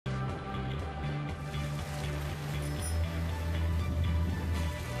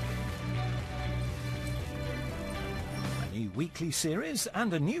weekly series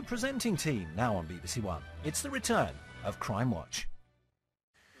and a new presenting team now on BBC One. It's the return of Crimewatch.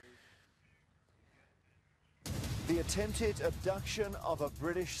 The attempted abduction of a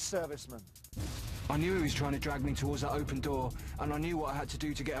British serviceman. I knew he was trying to drag me towards that open door, and I knew what I had to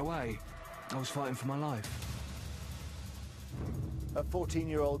do to get away. I was fighting for my life. A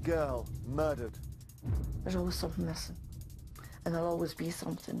 14-year-old girl murdered. There's always something missing, and there'll always be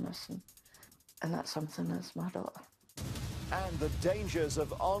something missing, and that something is my daughter. And the dangers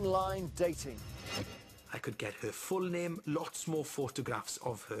of online dating. I could get her full name, lots more photographs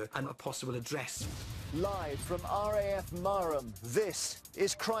of her, and a possible address. Live from RAF Marham, this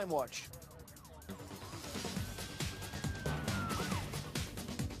is Crimewatch.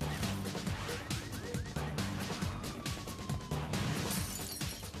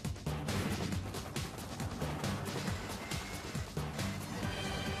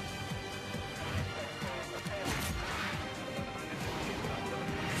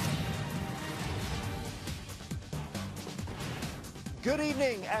 Good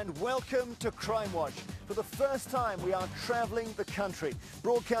evening and welcome to Crimewatch. For the first time we are travelling the country,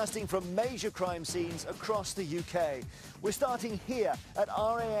 broadcasting from major crime scenes across the UK. We're starting here at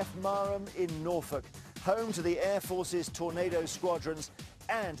RAF Marham in Norfolk, home to the Air Force's Tornado squadrons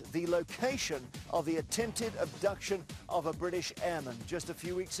and the location of the attempted abduction of a British airman just a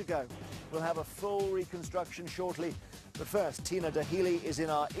few weeks ago. We'll have a full reconstruction shortly, but first Tina Dahealy is in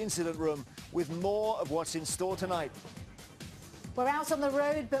our incident room with more of what's in store tonight. We're out on the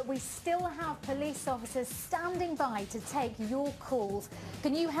road, but we still have police officers standing by to take your calls.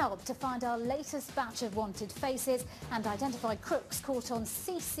 Can you help to find our latest batch of wanted faces and identify crooks caught on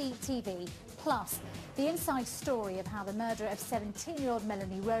CCTV? Plus, the inside story of how the murder of 17-year-old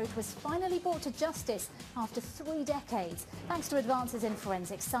Melanie Road was finally brought to justice after 3 decades, thanks to advances in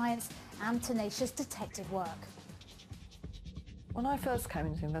forensic science and tenacious detective work. When I first came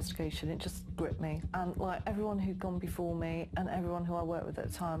into the investigation, it just gripped me. And like everyone who'd gone before me and everyone who I worked with at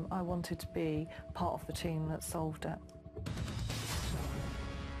the time, I wanted to be part of the team that solved it.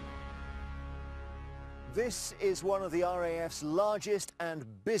 This is one of the RAF's largest and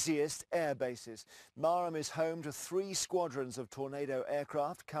busiest air bases. Marham is home to 3 squadrons of Tornado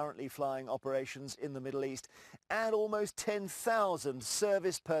aircraft currently flying operations in the Middle East and almost 10,000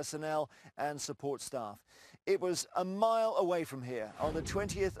 service personnel and support staff. It was a mile away from here on the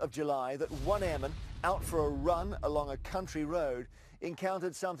 20th of July that one airman out for a run along a country road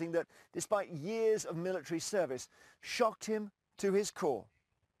encountered something that, despite years of military service, shocked him to his core.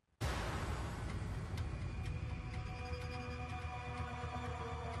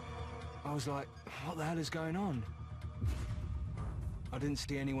 I was like, what the hell is going on? I didn't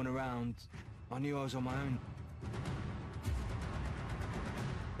see anyone around. I knew I was on my own.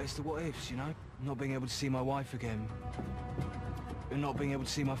 It's the what ifs, you know? Not being able to see my wife again. And not being able to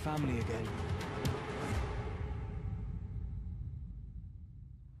see my family again.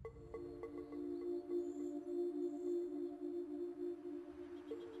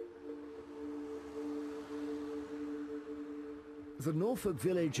 The Norfolk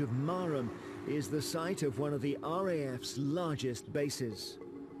village of Marham is the site of one of the RAF's largest bases.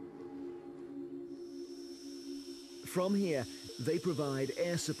 From here, they provide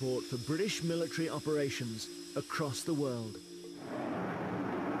air support for British military operations across the world.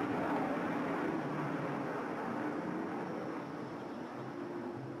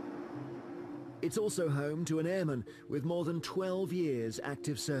 It's also home to an airman with more than 12 years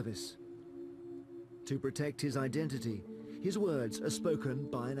active service. To protect his identity, his words are spoken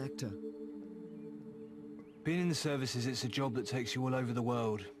by an actor. Being in the services, it's a job that takes you all over the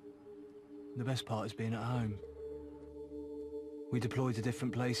world. The best part is being at home. We deploy to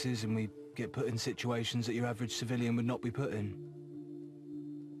different places and we get put in situations that your average civilian would not be put in.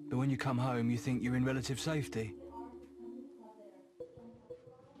 But when you come home, you think you're in relative safety.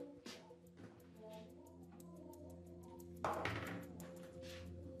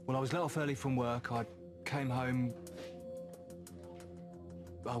 Well, I was let off early from work. I came home.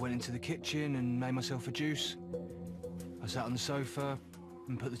 I went into the kitchen and made myself a juice. I sat on the sofa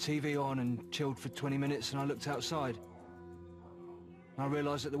and put the TV on and chilled for 20 minutes, and I looked outside. I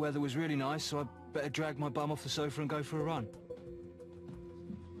realised that the weather was really nice, so I better drag my bum off the sofa and go for a run.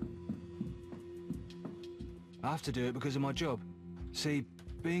 I have to do it because of my job. See,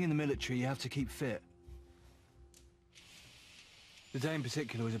 being in the military, you have to keep fit. The day in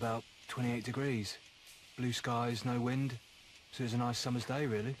particular was about 28 degrees. Blue skies, no wind, so it was a nice summer's day,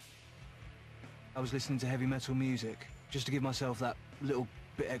 really. I was listening to heavy metal music, just to give myself that little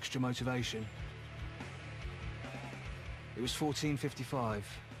bit extra motivation. It was 14:55.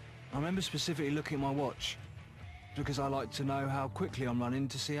 I remember specifically looking at my watch. because I like to know how quickly I'm running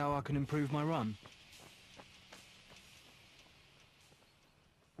to see how I can improve my run.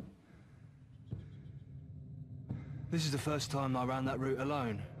 This is the first time I ran that route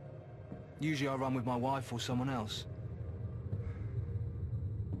alone. Usually I run with my wife or someone else.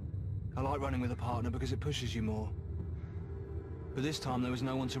 I like running with a partner because it pushes you more. But this time there was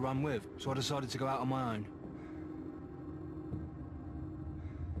no one to run with, so I decided to go out on my own.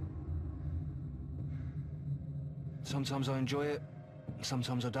 Sometimes I enjoy it,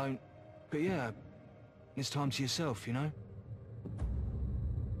 sometimes I don't. But yeah, it's time to yourself, you know?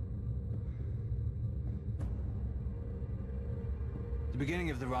 The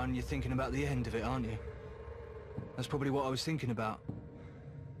beginning of the run, you're thinking about the end of it, aren't you? That's probably what I was thinking about.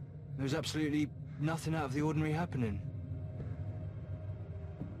 There was absolutely nothing out of the ordinary happening.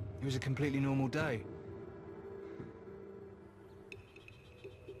 It was a completely normal day.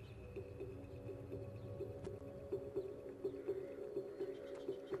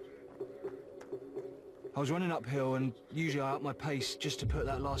 I was running uphill and usually I up my pace just to put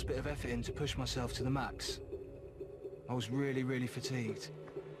that last bit of effort in to push myself to the max. I was really, really fatigued.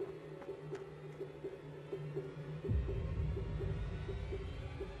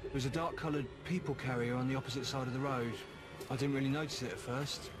 There was a dark-coloured people carrier on the opposite side of the road. I didn't really notice it at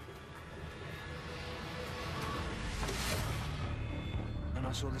first. And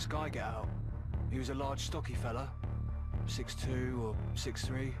I saw this guy get out. He was a large, stocky fella, 6'2" or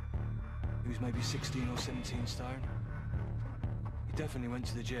 6'3". He was maybe 16 or 17 stone. He definitely went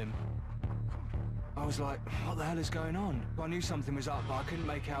to the gym. I was like, what the hell is going on? I knew something was up, but I couldn't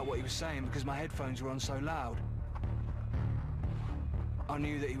make out what he was saying because my headphones were on so loud. I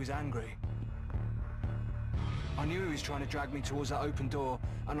knew that he was angry. I knew he was trying to drag me towards that open door,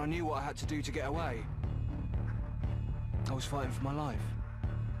 and I knew what I had to do to get away. I was fighting for my life.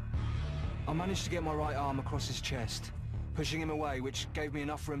 I managed to get my right arm across his chest, pushing him away, which gave me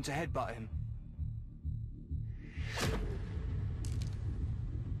enough room to headbutt him.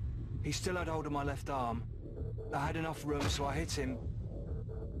 He still had hold of my left arm. I had enough room, so I hit him.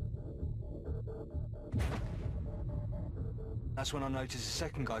 That's when I noticed a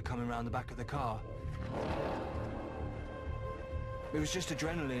second guy coming around the back of the car. It was just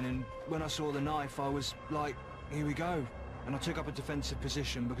adrenaline, and when I saw the knife, I was like, here we go. And I took up a defensive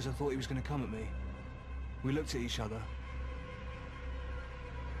position because I thought he was going to come at me. We looked at each other.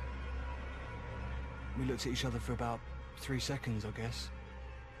 We looked at each other for about 3 seconds, I guess.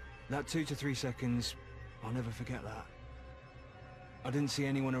 That 2 to 3 seconds, I'll never forget that. I didn't see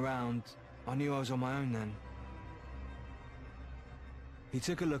anyone around. I knew I was on my own then. He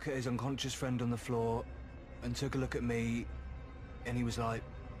took a look at his unconscious friend on the floor and took a look at me, and he was like,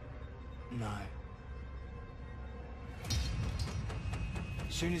 no.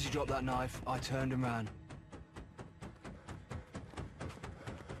 As soon as he dropped that knife, I turned and ran.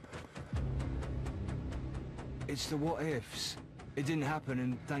 It's the what-ifs. It didn't happen,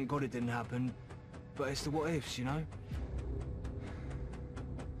 and thank God it didn't happen, but it's the what-ifs, you know?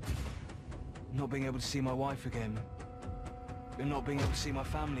 Not being able to see my wife again, and not being able to see my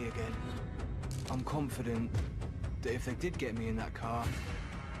family again. I'm confident that if they did get me in that car,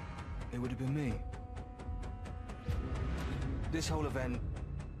 it would have been me. This whole event,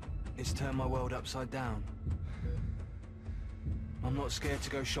 it's turned my world upside down. I'm not scared to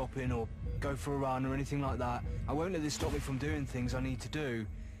go shopping or go for a run or anything like that. I won't let this stop me from doing things I need to do,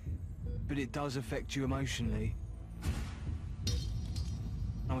 but it does affect you emotionally.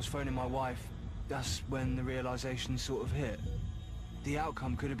 I was phoning my wife. That's when the realization sort of hit. The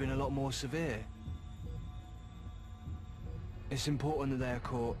outcome could have been a lot more severe. It's important that they're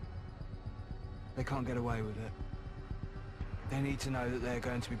caught. They can't get away with it. They need to know that they're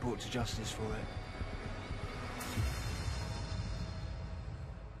going to be brought to justice for it.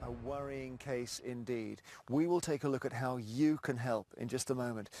 A worrying case indeed. We will take a look at how you can help in just a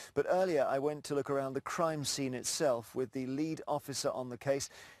moment. But earlier I went to look around the crime scene itself with the lead officer on the case,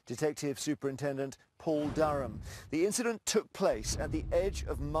 Detective Superintendent Paul Durham. The incident took place at the edge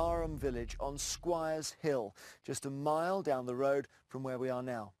of Marham village on Squires Hill, just a mile down the road from where we are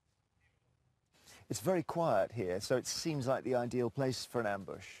now. It's very quiet here, so it seems like the ideal place for an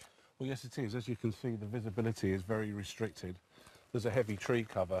ambush. Well, yes, it is. As you can see, the visibility is very restricted. There's a heavy tree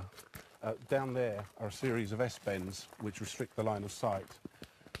cover. Down there are a series of S-bends which restrict the line of sight.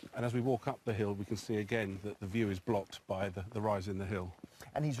 And as we walk up the hill, we can see again that the view is blocked by the rise in the hill.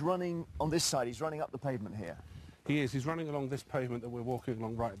 And he's running on this side, he's running up the pavement here. He is. He's running along this pavement that we're walking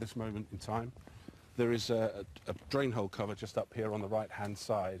along right at this moment in time. There is a drain hole cover just up here on the right-hand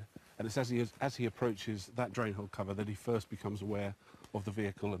side. And it's as he approaches that drain hole cover that he first becomes aware of the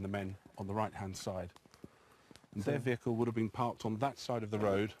vehicle and the men on the right-hand side. And their vehicle would have been parked on that side of the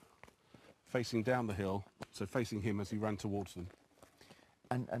road, facing down the hill, so facing him as he ran towards them.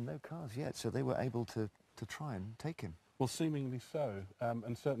 And no cars yet, so they were able to try and take him. Well, seemingly so,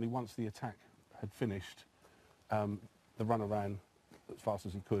 and certainly once the attack had finished, the runner ran as fast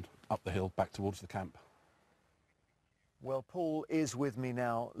as he could up the hill back towards the camp. Well, Paul is with me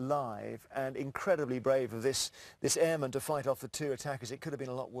now live, and incredibly brave of this airman to fight off the two attackers. It could have been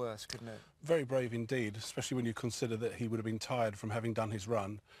a lot worse, couldn't it? Very brave indeed, especially when you consider that he would have been tired from having done his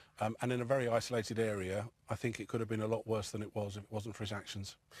run, and in a very isolated area. I think it could have been a lot worse than it was if it wasn't for his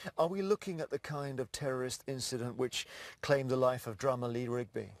actions. Are we looking at the kind of terrorist incident which claimed the life of drummer Lee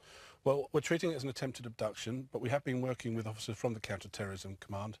Rigby? Well, we're treating it as an attempted abduction, but we have been working with officers from the Counter-Terrorism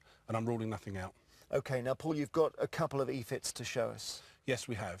Command, and I'm ruling nothing out. OK, now, Paul, you've got a couple of EFITs to show us. Yes,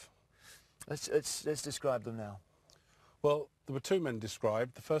 we have. Let's describe them now. Well, there were two men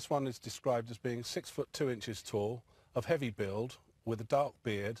described. The first one is described as being 6 foot 2 inches tall, of heavy build, with a dark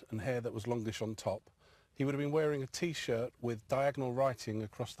beard and hair that was longish on top. He would have been wearing a T-shirt with diagonal writing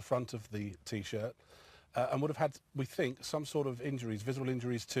across the front of the T-shirt, and would have had, we think, some sort of injuries, visible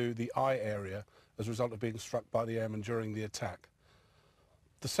injuries to the eye area as a result of being struck by the airman during the attack.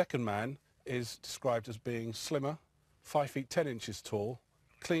 The second man is described as being slimmer, 5 feet 10 inches tall,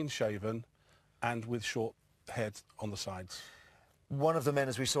 clean-shaven, and with short heads on the sides. One of the men,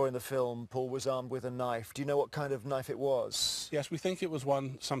 as we saw in the film, Paul, was armed with a knife. Do you know what kind of knife it was? Yes, we think it was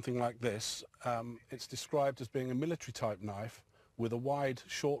one something like this. It's described as being a military-type knife with a wide,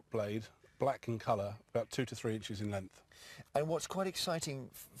 short blade, black in colour, about 2 to 3 inches in length. And what's quite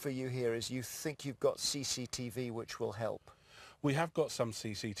exciting for you here is you think you've got CCTV which will help. We have got some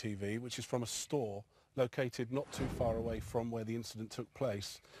CCTV, which is from a store located not too far away from where the incident took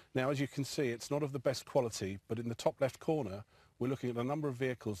place. Now, as you can see, it's not of the best quality, but in the top left corner, we're looking at a number of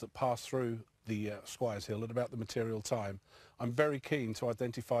vehicles that pass through the Squires Hill at about the material time. I'm very keen to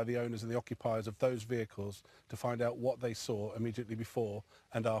identify the owners and the occupiers of those vehicles to find out what they saw immediately before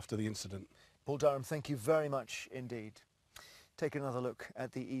and after the incident. Paul Durham, thank you very much indeed. Take another look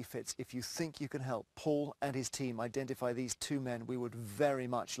at the EFITs. If you think you can help Paul and his team identify these two men, we would very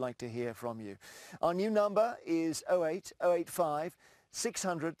much like to hear from you. Our new number is 08 085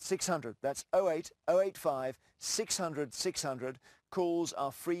 600 600. That's 08 085 600 600. Calls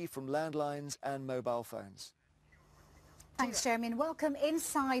are free from landlines and mobile phones. Thanks, Jeremy, and welcome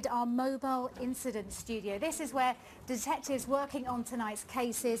inside our mobile incident studio. This is where detectives working on tonight's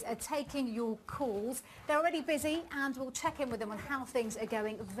cases are taking your calls. They're already busy, and we'll check in with them on how things are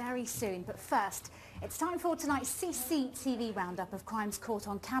going very soon. But first, it's time for tonight's CCTV roundup of crimes caught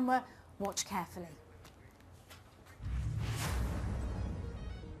on camera. Watch carefully.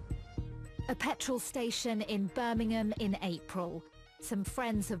 A petrol station in Birmingham in April. Some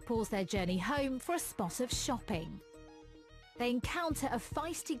friends have paused their journey home for a spot of shopping. They encounter a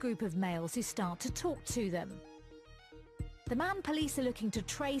feisty group of males who start to talk to them. The man police are looking to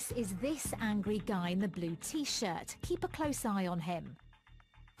trace is this angry guy in the blue T-shirt. Keep a close eye on him.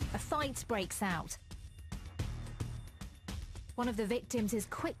 A fight breaks out. One of the victims is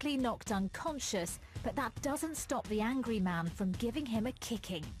quickly knocked unconscious, but that doesn't stop the angry man from giving him a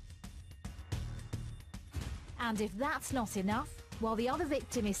kicking. And if that's not enough, while the other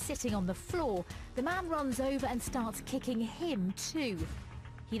victim is sitting on the floor, the man runs over and starts kicking him too.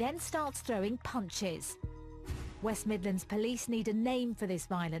 He then starts throwing punches. West Midlands Police need a name for this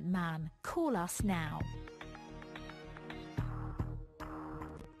violent man. Call us now.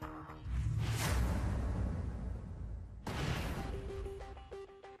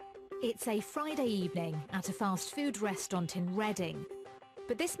 It's a Friday evening at a fast food restaurant in Reading.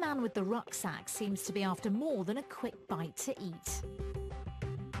 But this man with the rucksack seems to be after more than a quick bite to eat.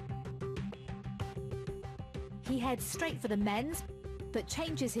 He heads straight for the men's, but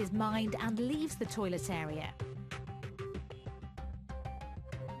changes his mind and leaves the toilet area.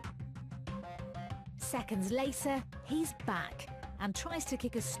 Seconds later, he's back and tries to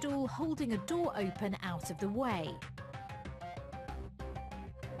kick a stool holding a door open out of the way.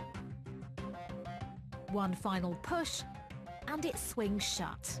 One final push, and it swings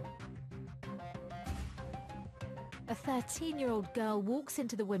shut. A 13-year-old girl walks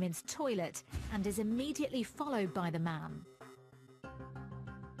into the women's toilet and is immediately followed by the man.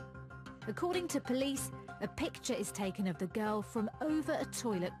 According to police, a picture is taken of the girl from over a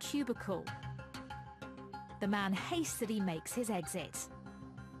toilet cubicle. The man hastily makes his exit.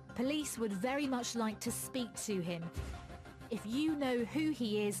 Police would very much like to speak to him. If you know who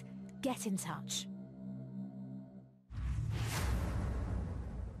he is, get in touch.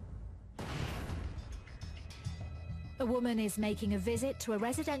 A woman is making a visit to a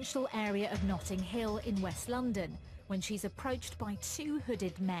residential area of Notting Hill in West London when she's approached by two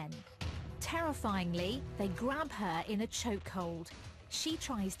hooded men. Terrifyingly, they grab her in a chokehold. She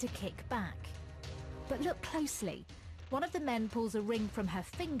tries to kick back. But look closely. One of the men pulls a ring from her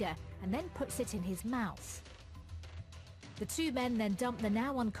finger and then puts it in his mouth. The two men then dump the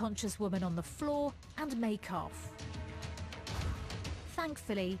now unconscious woman on the floor and make off.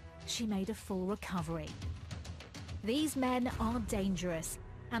 Thankfully, she made a full recovery. These men are dangerous,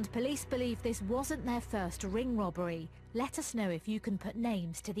 and police believe this wasn't their first ring robbery. Let us know if you can put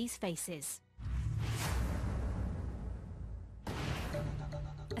names to these faces.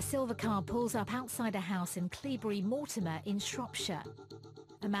 A silver car pulls up outside a house in Cleobury Mortimer in Shropshire.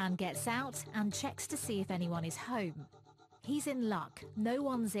 A man gets out and checks to see if anyone is home. He's in luck, no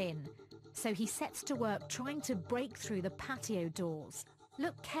one's in, so he sets to work trying to break through the patio doors.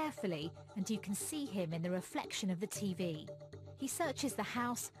 Look carefully and you can see him in the reflection of the TV. He searches the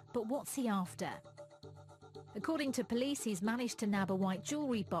house, but what's he after? According to police, he's managed to nab a white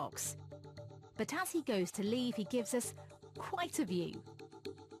jewellery box. But as he goes to leave, he gives us quite a view.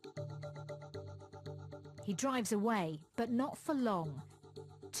 He drives away, but not for long.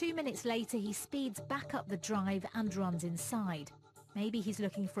 2 minutes later, he speeds back up the drive and runs inside. Maybe he's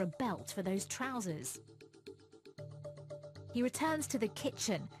looking for a belt for those trousers. He returns to the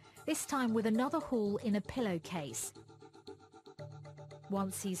kitchen, this time with another haul in a pillowcase.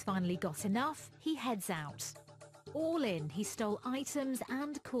 Once he's finally got enough, he heads out. All in, he stole items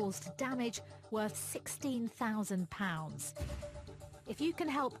and caused damage worth £16,000. If you can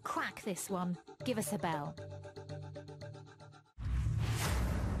help crack this one, give us a bell.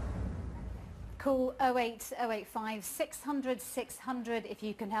 Call 08085 600 600 if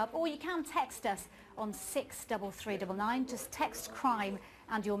you can help, or you can text us on 63399. Just text crime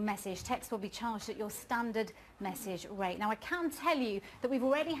and your message. Text will be charged at your standard message rate. Now, I can tell you that we've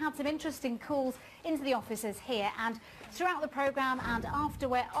already had some interesting calls into the offices here, and throughout the programme and after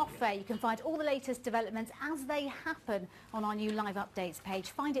we're off air, you can find all the latest developments as they happen on our new live updates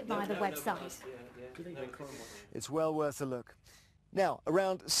page. Find it via the website. It's well worth a look. Now,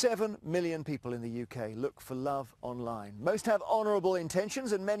 around 7 million people in the UK look for love online. Most have honourable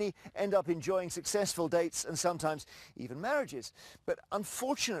intentions and many end up enjoying successful dates and sometimes even marriages. But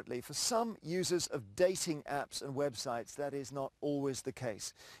unfortunately, for some users of dating apps and websites, that is not always the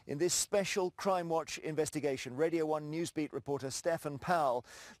case. In this special Crimewatch investigation, Radio 1 Newsbeat reporter Stefan Powell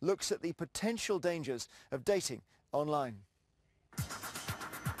looks at the potential dangers of dating online.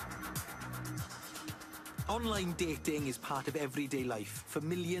 Online dating is part of everyday life for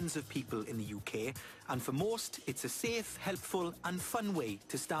millions of people in the UK, and for most, it's a safe, helpful and fun way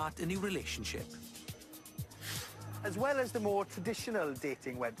to start a new relationship. As well as the more traditional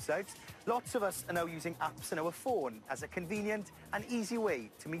dating websites, lots of us are now using apps on our phone as a convenient and easy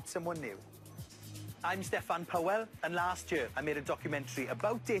way to meet someone new. I'm Stefan Powell, and last year I made a documentary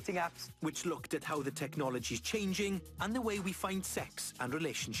about dating apps which looked at how the technology is changing and the way we find sex and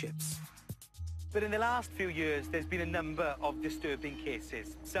relationships. But in the last few years, there's been a number of disturbing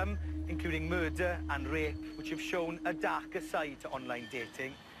cases, some including murder and rape, which have shown a darker side to online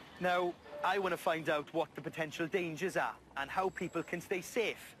dating. Now, I want to find out what the potential dangers are and how people can stay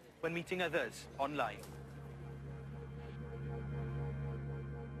safe when meeting others online.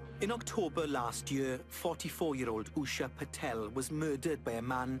 In October last year, 44-year-old Usha Patel was murdered by a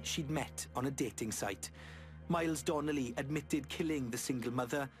man she'd met on a dating site. Miles Donnelly admitted killing the single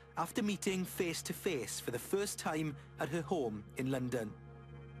mother after meeting face-to-face for the first time at her home in London.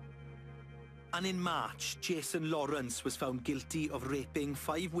 And in March, Jason Lawrence was found guilty of raping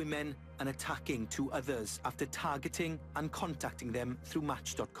 5 women and attacking 2 others after targeting and contacting them through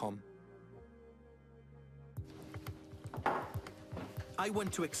Match.com. I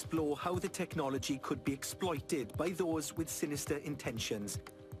want to explore how the technology could be exploited by those with sinister intentions.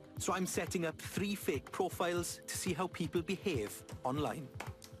 So I'm setting up 3 fake profiles to see how people behave online.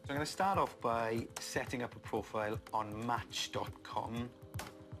 So I'm going to start off by setting up a profile on Match.com,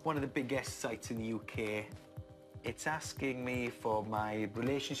 one of the biggest sites in the UK. It's asking me for my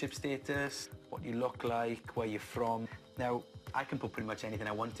relationship status, what you look like, where you're from. Now, I can put pretty much anything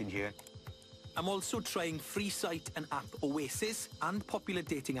I want in here. I'm also trying free site and app Oasis and popular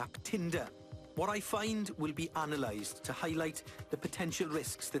dating app Tinder. What I find will be analysed to highlight the potential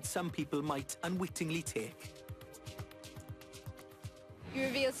risks that some people might unwittingly take. You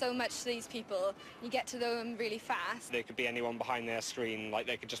reveal so much to these people, you get to know them really fast. There could be anyone behind their screen, like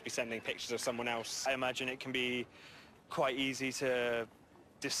they could just be sending pictures of someone else. I imagine it can be quite easy to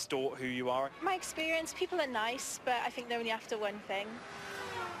distort who you are. My experience, people are nice, but I think they're only after one thing.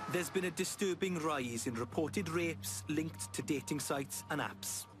 There's been a disturbing rise in reported rapes linked to dating sites and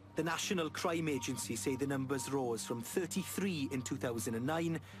apps. The National Crime Agency say the numbers rose from 33 in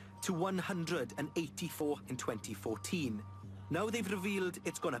 2009 to 184 in 2014. Now they've revealed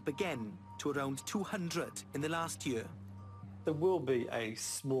it's gone up again to around 200 in the last year. There will be a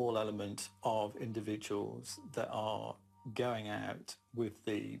small element of individuals that are going out with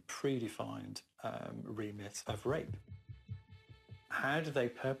the predefined remit of rape. How do they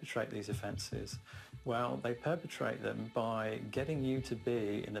perpetrate these offences? Well, they perpetrate them by getting you to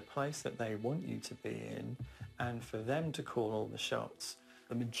be in the place that they want you to be in and for them to call all the shots.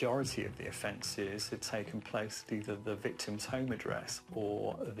 The majority of the offences had taken place at either the victim's home address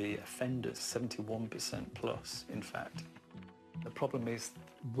or the offender's, 71% plus, in fact. The problem is,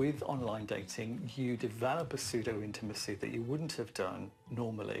 with online dating, you develop a pseudo-intimacy that you wouldn't have done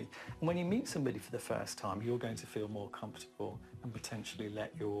normally. And when you meet somebody for the first time, you're going to feel more comfortable and potentially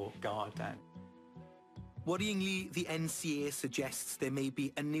let your guard down. Worryingly, the NCA suggests there may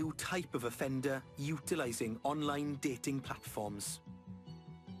be a new type of offender utilising online dating platforms.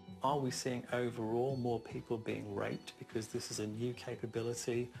 Are we seeing overall more people being raped because this is a new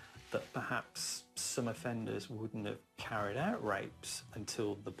capability that perhaps some offenders wouldn't have carried out rapes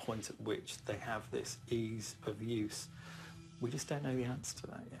until the point at which they have this ease of use? We just don't know the answer to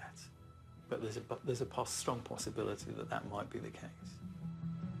that yet. But there's a strong possibility that that might be the case.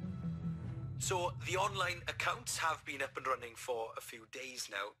 So the online accounts have been up and running for a few days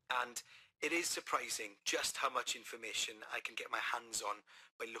now, and it is surprising just how much information I can get my hands on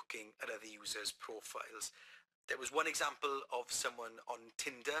by looking at other users' profiles. There was one example of someone on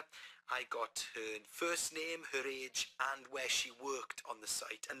Tinder. I got her first name, her age, and where she worked on the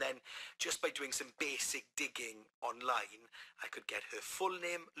site. And then just by doing some basic digging online, I could get her full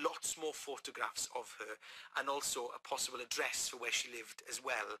name, lots more photographs of her, and also a possible address for where she lived as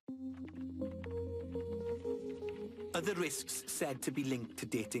well. Other risks said to be linked to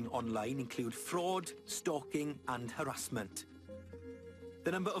dating online include fraud, stalking, and harassment.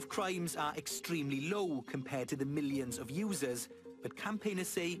 The number of crimes are extremely low compared to the millions of users, but campaigners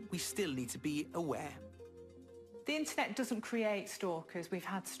say we still need to be aware. The internet doesn't create stalkers. We've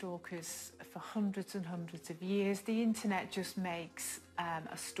had stalkers for hundreds and hundreds of years. The internet just makes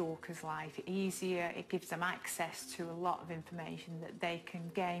a stalker's life easier. It gives them access to a lot of information that they can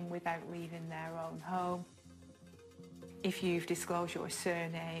gain without leaving their own home. If you've disclosed your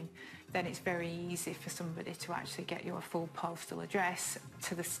surname, then it's very easy for somebody to actually get your full postal address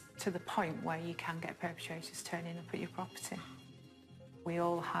to the point where you can get perpetrators turning up at your property. We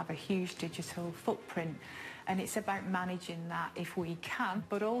all have a huge digital footprint, and it's about managing that if we can,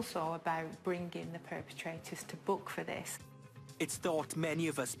 but also about bringing the perpetrators to book for this. It's thought many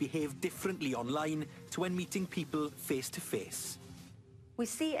of us behave differently online to when meeting people face to face. We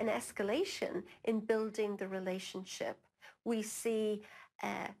see an escalation in building the relationship. We see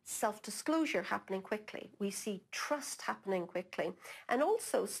self-disclosure happening quickly. We see trust happening quickly. And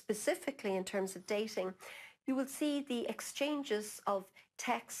also, specifically in terms of dating, you will see the exchanges of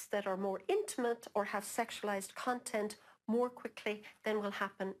texts that are more intimate or have sexualized content more quickly than will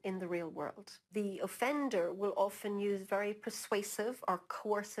happen in the real world. The offender will often use very persuasive or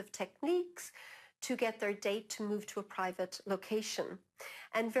coercive techniques to get their date to move to a private location.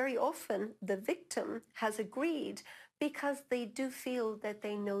 And very often the victim has agreed because they do feel that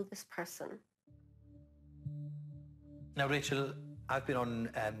they know this person. Now, Rachel, I've been on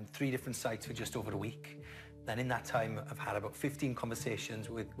 3 different sites for just over a week. And in that time, I've had about 15 conversations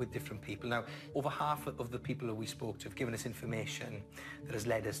with different people. Now, over half of the people that we spoke to have given us information that has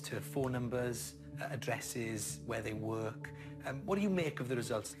led us to phone numbers, addresses, where they work. What do you make of the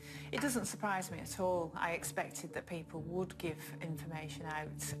results? It doesn't surprise me at all. I expected that people would give information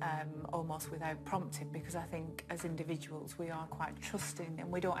out almost without prompting, because I think as individuals we are quite trusting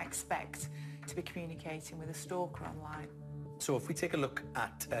and we don't expect to be communicating with a stalker online. So if we take a look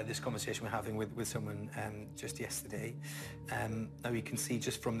at this conversation we're having with someone just yesterday, now you can see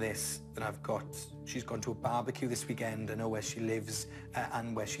just from this that she's gone to a barbecue this weekend. I know where she lives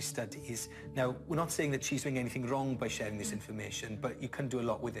and where she studies. Now, we're not saying that she's doing anything wrong by sharing this information, but you can do a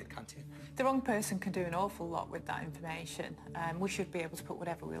lot with it, can't you? The wrong person can do an awful lot with that information. We should be able to put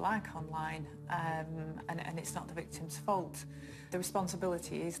whatever we like online, and it's not the victim's fault. The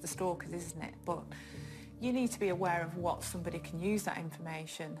responsibility is the stalker's, isn't it? But you need to be aware of what somebody can use that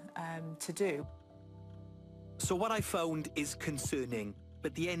information to do. So what I found is concerning,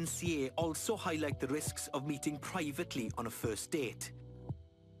 but the NCA also highlight the risks of meeting privately on a first date.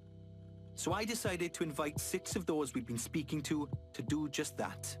 So I decided to invite 6 of those we've been speaking to do just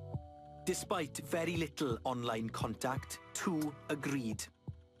that. Despite very little online contact, 2 agreed.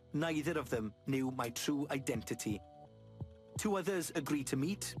 neither of them knew my true identity. 2 others agreed to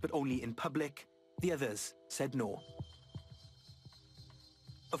meet, but only in public. The others said no.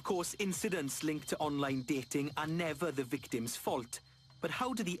 Of course, incidents linked to online dating are never the victim's fault. But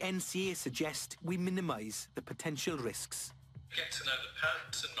how do the NCA suggest we minimise the potential risks? Get to know the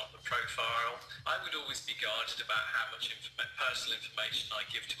person, not the profile. I would always be guarded about how much personal information I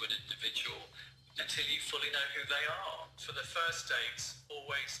give to an individual until you fully know who they are. For the first dates,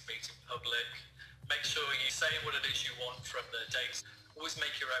 always meet in public. Make sure you say what it is you want from the date. Always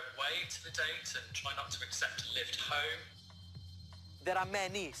make your own way to the date and try not to accept a lift home. There are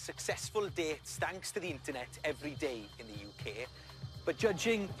many successful dates thanks to the internet every day in the UK. But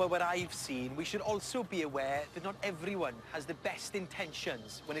judging by what I've seen, we should also be aware that not everyone has the best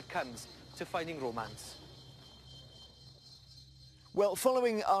intentions when it comes to finding romance. Well,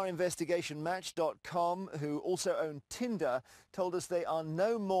 following our investigation, Match.com, who also own Tinder, told us they are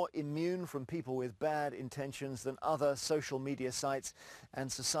no more immune from people with bad intentions than other social media sites and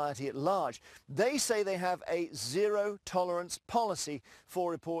society at large. They say they have a zero-tolerance policy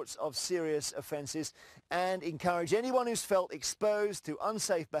for reports of serious offences and encourage anyone who's felt exposed to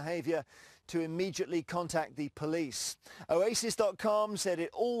unsafe behaviour to immediately contact the police. Oasis.com said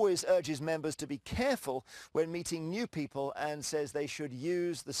it always urges members to be careful when meeting new people and says they should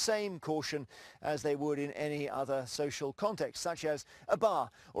use the same caution as they would in any other social context, such as a bar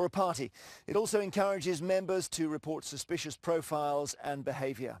or a party. It also encourages members to report suspicious profiles and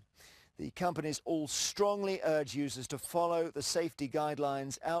behaviour. The companies all strongly urge users to follow the safety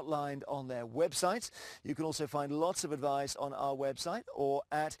guidelines outlined on their websites. You can also find lots of advice on our website or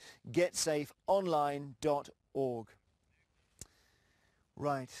at getsafeonline.org.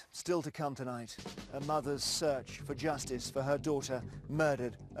 Right, still to come tonight, a mother's search for justice for her daughter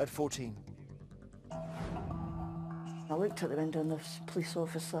murdered at 14. I looked at the window and there was a police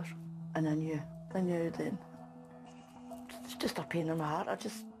officer and I knew then. It's just a pain in my heart. I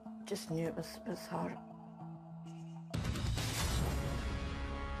just knew it was hard.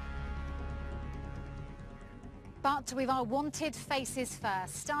 But with our wanted faces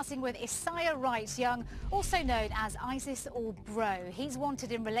first, starting with Isaiah Wright Young, also known as Isis or Bro. He's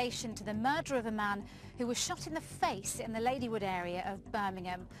wanted in relation to the murder of a man who was shot in the face in the Ladywood area of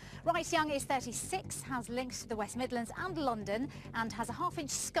Birmingham. Wright Young is 36, has links to the West Midlands and London, and has a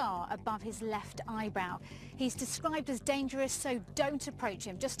half-inch scar above his left eyebrow. He's described as dangerous, so don't approach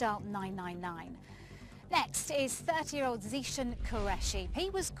him. Just dial 999. Next is 30-year-old Zishan Qureshi. He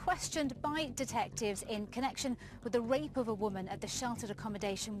was questioned by detectives in connection with the rape of a woman at the sheltered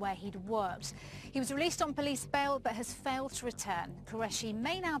accommodation where he'd worked. He was released on police bail but has failed to return. Qureshi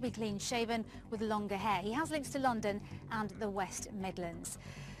may now be clean-shaven with longer hair. He has links to London and the West Midlands.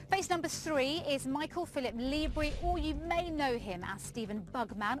 Face number 3 is Michael Philip Libri, or you may know him as Stephen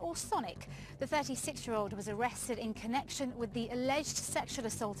Bugman or Sonic. The 36-year-old was arrested in connection with the alleged sexual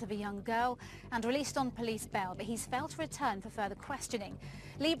assault of a young girl and released on police bail, but he's failed to return for further questioning.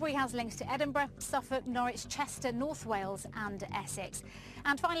 Libri has links to Edinburgh, Suffolk, Norwich, Chester, North Wales and Essex.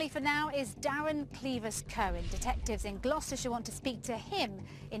 And finally for now is Darren Clevis-Cohen. Detectives in Gloucestershire want to speak to him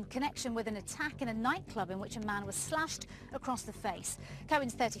in connection with an attack in a nightclub in which a man was slashed across the face.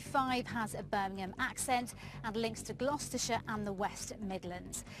 Cohen's 35, has a Birmingham accent and links to Gloucestershire and the West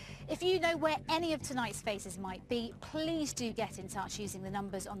Midlands. If you know where any of tonight's faces might be, please do get in touch using the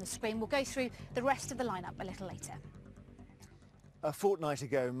numbers on the screen. We'll go through the rest of the lineup a little later. A fortnight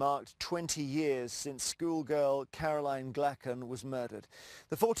ago marked 20 years since schoolgirl Caroline Glacken was murdered.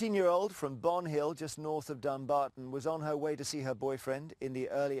 The 14-year-old from Bon Hill, just north of Dumbarton, was on her way to see her boyfriend in the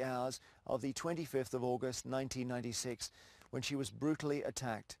early hours of the 25th of August 1996 when she was brutally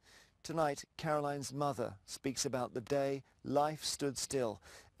attacked. Tonight, Caroline's mother speaks about the day life stood still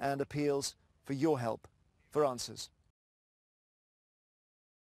and appeals for your help for answers.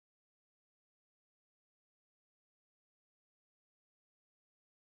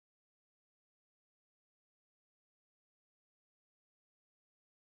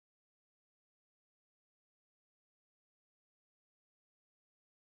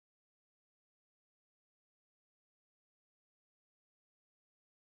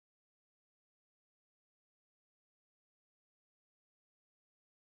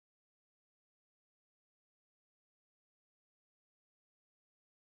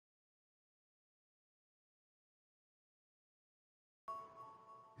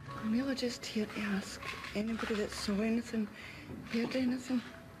 I'm really just here to ask anybody that saw anything, heard anything.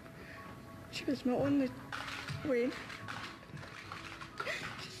 She was my only way.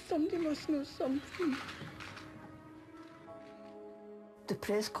 Somebody must know something. The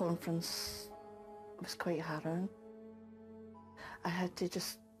press conference was quite harrowing. I had to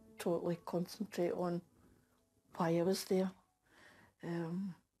just totally concentrate on why I was there.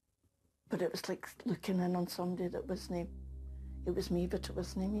 But it was like looking in on somebody that wasn't, it was me, but it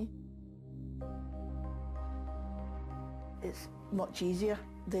wasn't me. It's much easier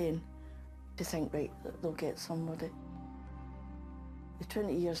then to think, right, that they'll get somebody. The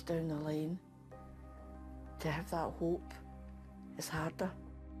 20 years down the line, to have that hope is harder.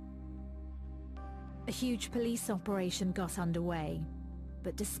 A huge police operation got underway,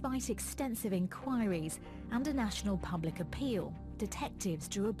 but despite extensive inquiries and a national public appeal, detectives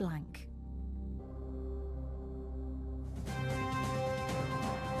drew a blank.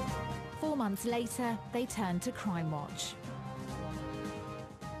 Four months later, they turned to Crimewatch.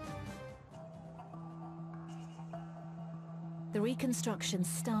 The reconstruction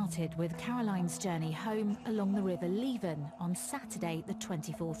started with Caroline's journey home along the River Leven on Saturday, the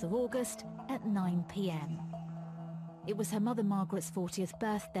 24th of August at 9 p.m. It was her mother Margaret's 40th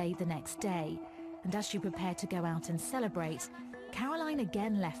birthday the next day, and as she prepared to go out and celebrate, Caroline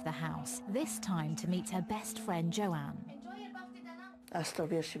again left the house, this time to meet her best friend Joanne. I asked her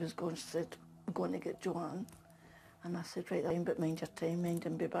where she was going. She said, "I'm going to get Joanne." And I said, "Right then, but mind your time, mind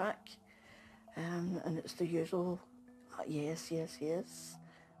and be back." And it's the usual, yes, yes, yes.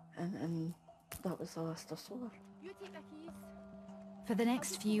 And that was the last I saw her. For the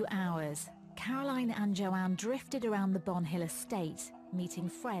next few hours, Caroline and Joanne drifted around the Bonhill estate, meeting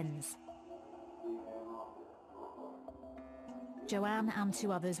friends. Joanne and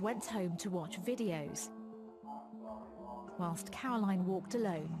two others went home to watch videos, whilst Caroline walked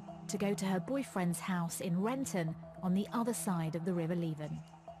alone to go to her boyfriend's house in Renton on the other side of the River Leven.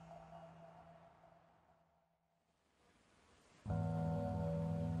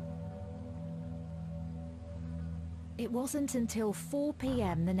 It wasn't until 4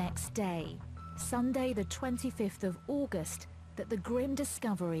 p.m. the next day, Sunday the 25th of August, that the grim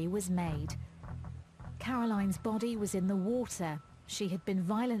discovery was made. Caroline's body was in the water. She had been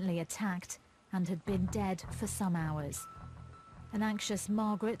violently attacked and had been dead for some hours. An anxious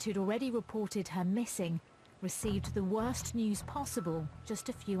Margaret, who'd already reported her missing, received the worst news possible just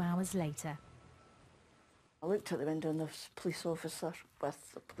a few hours later. I looked at the window and there was a police officer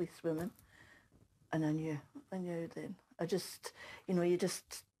with a policewoman, and I knew then. I just,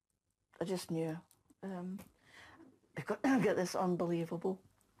 I just knew. I got this unbelievable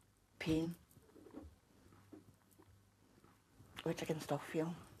pain, which I can still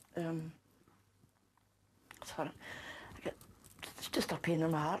feel. Sorry, it's just a pain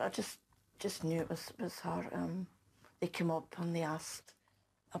in my heart. I just knew it was her. They came up and they asked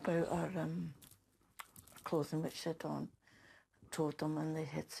about her clothing which she had on. Told them, and they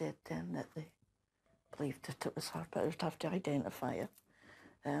had said then that they believed that it was her, but I would have to identify her.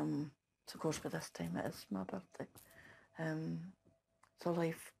 So of course by this time it is my birthday. So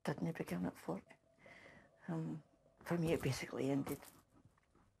life didn't begin at 40. For me it basically ended.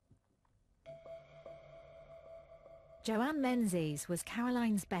 Joanne Menzies was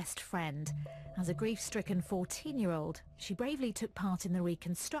Caroline's best friend. As a grief-stricken 14-year-old, she bravely took part in the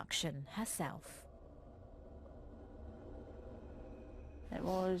reconstruction herself. It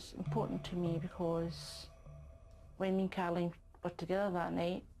was important to me because when me and Caroline were together that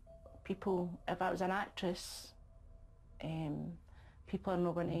night, people, if I was an actress, people are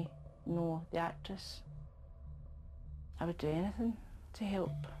not going to know the actress. I would do anything to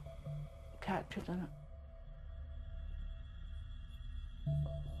help the character in it.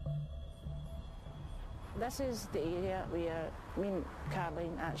 This is the area where me and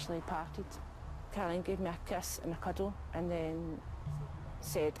Caroline actually parted. Caroline gave me a kiss and a cuddle and then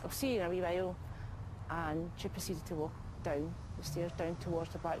said, "I'll see you in a wee while," and she proceeded to walk down the stairs, down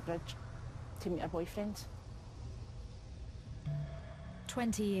towards the back bridge to meet her boyfriend.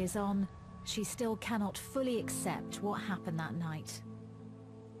 20 years on, she still cannot fully accept what happened that night.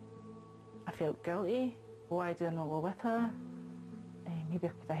 I felt guilty. Why did I not go with her? Maybe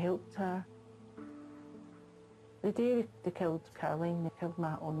I could have helped her. The day they killed Caroline, they killed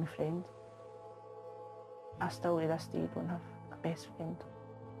my only friend. I still to this day don't have a best friend.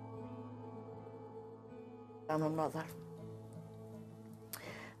 I'm a mother,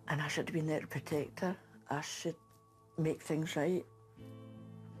 and I should have been there to protect her. I should make things right.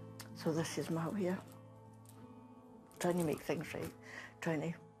 So this is my way, trying to make things right, trying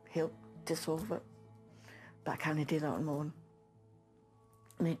to help to solve it. But I can't do that on my own.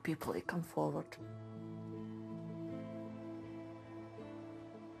 I need people to come forward.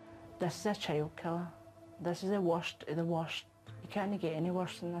 This is a child killer. This is the worst of the worst. You can't get any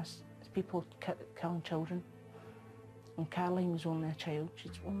worse than this. It's people killing children. And Caroline was only a child.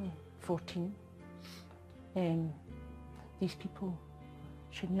 She's only 14. These people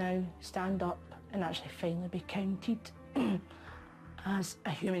should now stand up and actually finally be counted as a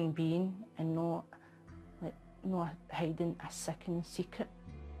human being and not hiding a sickening secret.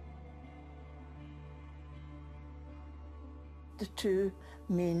 The two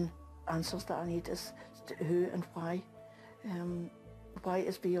main answers that I need is who and why. Why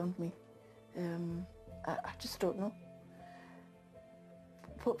is beyond me. I just don't know.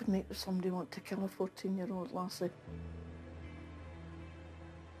 What would make somebody want to kill a 14-year-old lassie?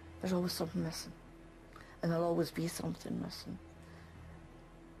 There's always something missing. And there'll always be something missing.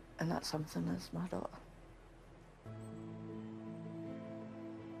 And that something is my daughter.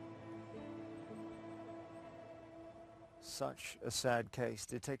 Such a sad case.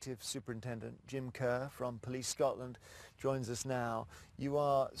 Detective Superintendent Jim Kerr from Police Scotland joins us now. You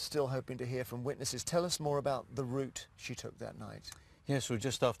are still hoping to hear from witnesses. Tell us more about the route she took that night. Yeah, so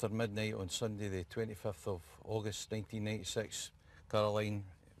just after midnight on Sunday, the 25th of August 1996, Caroline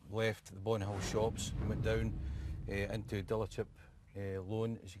left the Bonhill shops and went down into Dillachip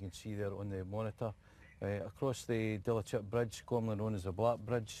Loan, as you can see there on the monitor. Across the Dillachip Bridge, commonly known as the Black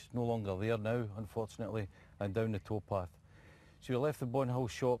Bridge, no longer there now, unfortunately, and down the towpath. So we left the Bonhill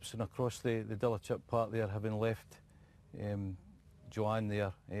shops and across the Dillachip Park there, having left Joanne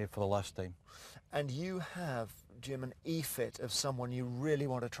there for the last time. And you have, Jim, an e-fit of someone you really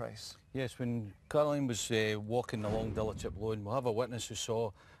want to trace. Yes, when Caroline was walking along Dillachip Loan, we'll have a witness who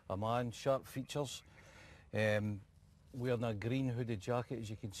saw a man, sharp features, wearing a green hooded jacket, as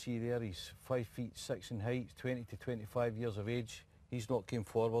you can see there. He's 5'6" in height, 20 to 25 years of age. He's not came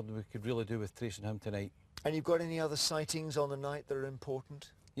forward. We could really do with tracing him tonight. And you've got any other sightings on the night that are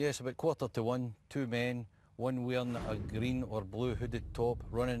important? Yes, about 1:45, two men, one wearing a green or blue hooded top,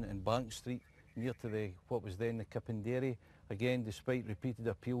 running in Bank Street near to what was then the Kippendary. Again, despite repeated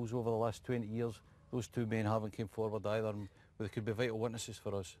appeals over the last 20 years, those two men haven't came forward either. They could be vital witnesses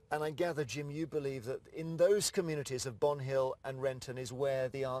for us. And I gather, Jim, you believe that in those communities of Bonhill and Renton is where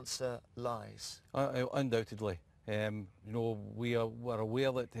the answer lies? Undoubtedly. You know, we're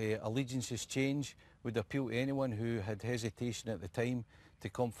aware that allegiances change. Would appeal to anyone who had hesitation at the time to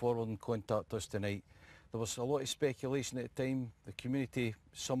come forward and contact us tonight. There was a lot of speculation at the time, the community,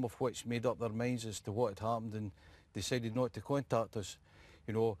 some of which made up their minds as to what had happened and decided not to contact us.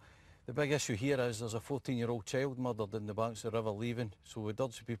 You know, the big issue here is there's a 14-year-old child murdered in the banks of the river leaving, so we'd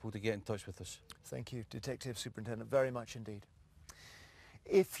urge people to get in touch with us. Thank you, Detective Superintendent, very much indeed.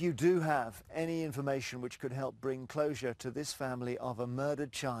 If you do have any information which could help bring closure to this family of a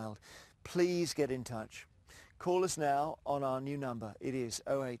murdered child, please get in touch. Call us now on our new number. It is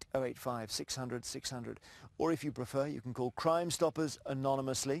 08085 600 600. Or if you prefer, you can call Crime Stoppers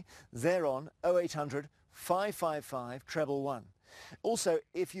anonymously. They're on 0800 555 111. Also,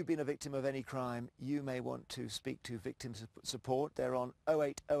 if you've been a victim of any crime, you may want to speak to victim support. They're on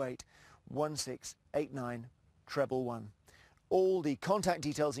 0808 1689 111. All the contact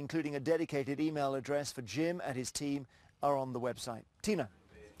details, including a dedicated email address for Jim and his team, are on the website. Tina.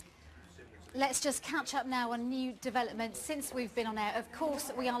 Let's just catch up now on new developments since we've been on air. Of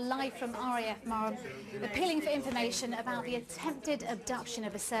course, we are live from RAF Marham, appealing for information about the attempted abduction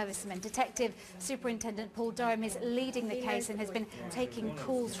of a serviceman. Detective Superintendent Paul Durham is leading the case and has been taking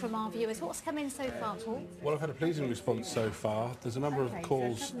calls from our viewers. What's come in so far, Paul? Well, I've had a pleasing response so far. There's a number of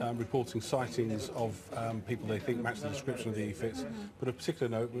calls reporting sightings of people they think match the description of the e-fits. But of particular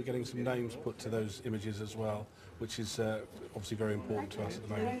note, we're getting some names put to those images as well, which is obviously very important to us at the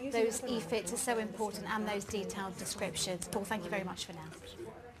moment. Those e-fits are so important, and those detailed descriptions. Paul, thank you very much for now.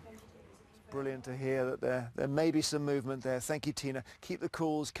 Brilliant to hear that there may be some movement there. Thank you, Tina. Keep the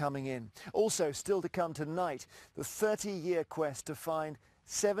calls coming in. Also, still to come tonight, the 30-year quest to find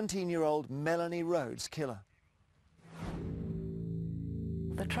 17-year-old Melanie Rhodes' killer.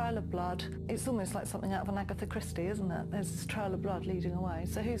 The trail of blood, it's almost like something out of an Agatha Christie, isn't it? There's this trail of blood leading away.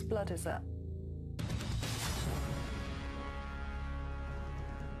 So whose blood is it?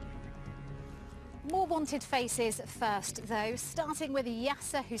 More wanted faces first, though, starting with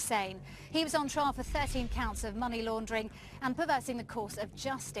Yasser Hussain. He was on trial for 13 counts of money laundering and perverting the course of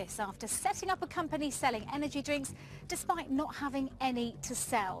justice after setting up a company selling energy drinks despite not having any to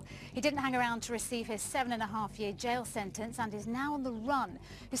sell. He didn't hang around to receive his 7.5-year jail sentence and is now on the run.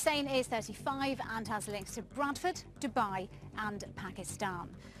 Hussain is 35 and has links to Bradford, Dubai and Pakistan.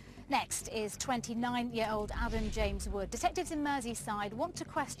 Next is 29-year-old Adam James Wood. Detectives in Merseyside want to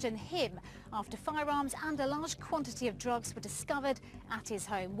question him after firearms and a large quantity of drugs were discovered at his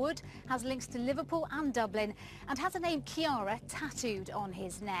home. Wood has links to Liverpool and Dublin and has the name Chiara tattooed on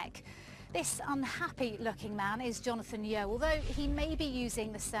his neck. This unhappy-looking man is Jonathan Yeo, although he may be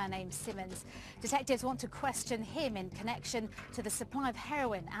using the surname Simmons. Detectives want to question him in connection to the supply of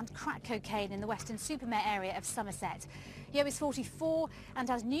heroin and crack cocaine in the Weston-super-Mare area of Somerset. Yeo is 44 and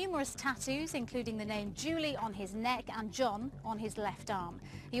has numerous tattoos, including the name Julie on his neck and John on his left arm.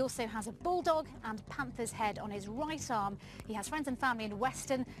 He also has a bulldog and panther's head on his right arm. He has friends and family in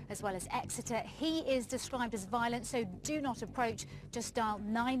Weston as well as Exeter. He is described as violent, so do not approach. Just dial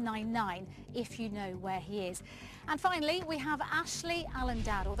 999 if you know where he is. And finally, we have Ashley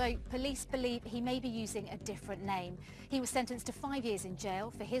Allendad, although police believe he may be using a different name. He was sentenced to 5 years in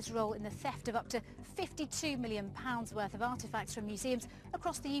jail for his role in the theft of up to £52 million worth of artefacts from museums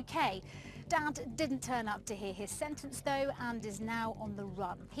across the UK. Dad didn't turn up to hear his sentence, though, and is now on the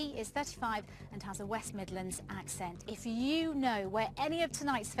run. He is 35 and has a West Midlands accent. If you know where any of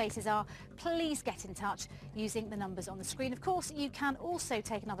tonight's faces are, please get in touch using the numbers on the screen. Of course, you can also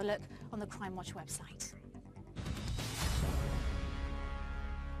take another look on the Crimewatch website.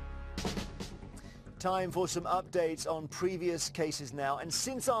 Time for some updates on previous cases now. And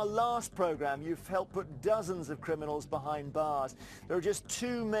since our last programme, you've helped put dozens of criminals behind bars. There are just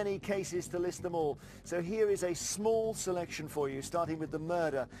too many cases to list them all. So here is a small selection for you, starting with the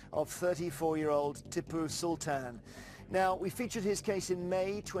murder of 34-year-old Tipu Sultan. Now, we featured his case in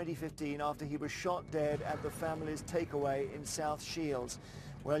May 2015 after he was shot dead at the family's takeaway in South Shields.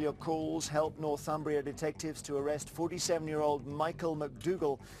 Well, your calls helped Northumbria detectives to arrest 47-year-old Michael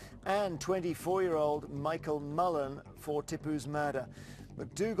McDougall and 24-year-old Michael Mullen for Tipu's murder.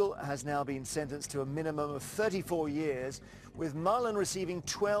 McDougall has now been sentenced to a minimum of 34 years, with Mullen receiving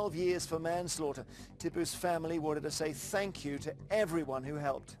 12 years for manslaughter. Tipu's family wanted to say thank you to everyone who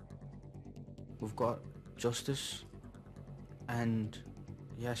helped. We've got justice, and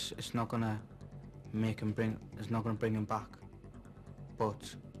yes, it's not gonna bring him back,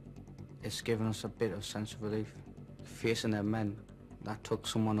 but it's given us a bit of sense of relief. Facing them men that took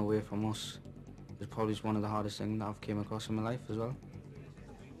someone away from us is probably one of the hardest things that I've came across in my life as well.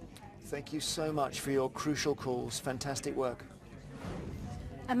 Thank you so much for your crucial calls. Fantastic work.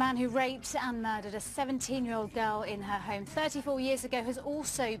 A man who raped and murdered a 17-year-old girl in her home 34 years ago has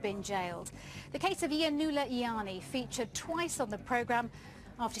also been jailed. The case of Ianula Iani featured twice on the programme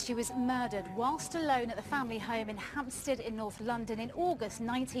after she was murdered whilst alone at the family home in Hampstead in North London in August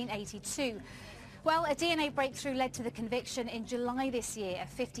 1982. Well, a DNA breakthrough led to the conviction in July this year of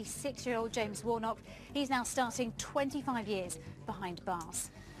 56-year-old James Warnock. He's now starting 25 years behind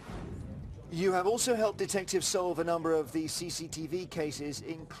bars. You have also helped detectives solve a number of the CCTV cases,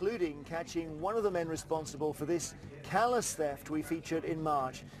 including catching one of the men responsible for this callous theft we featured in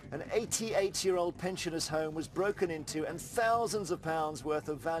March. An 88-year-old pensioner's home was broken into and thousands of pounds worth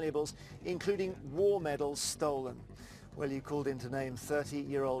of valuables, including war medals, stolen. Well, you called in to name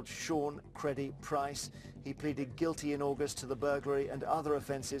 30-year-old Sean Creddy Price. He pleaded guilty in August to the burglary and other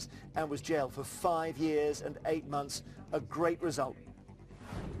offences and was jailed for 5 years and 8 months. A great result.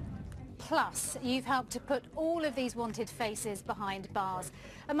 Plus, you've helped to put all of these wanted faces behind bars.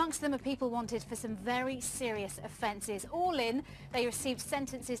 Amongst them are people wanted for some very serious offences. All in, they received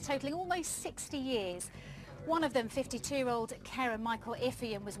sentences totalling almost 60 years. One of them, 52-year-old Kara Michael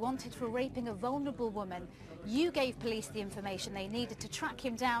Iffian, was wanted for raping a vulnerable woman. You gave police the information they needed to track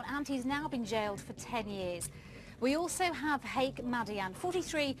him down, and he's now been jailed for 10 years. We also have Haik Madian,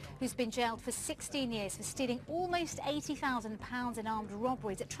 43, who's been jailed for 16 years for stealing almost £80,000 in armed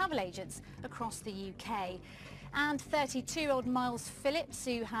robberies at travel agents across the UK. And 32-year-old Miles Phillips,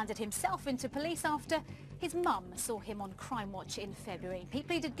 who handed himself into police after his mum saw him on Crimewatch in February. He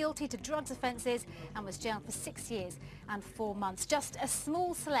pleaded guilty to drugs offences and was jailed for 6 years and 4 months. Just a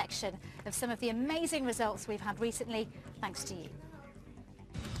small selection of some of the amazing results we've had recently, thanks to you.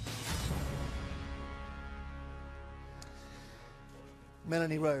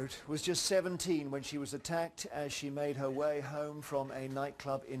 Melanie Road was just 17 when she was attacked as she made her way home from a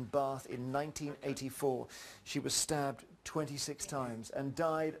nightclub in Bath in 1984. She was stabbed 26 times and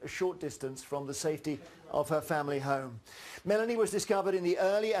died a short distance from the safety of her family home. Melanie was discovered in the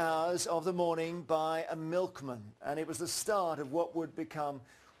early hours of the morning by a milkman, and it was the start of what would become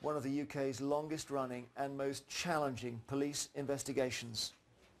one of the UK's longest running and most challenging police investigations.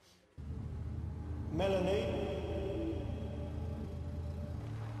 Melanie?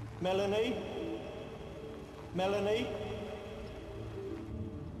 Melanie? Melanie?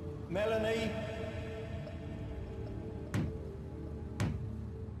 Melanie?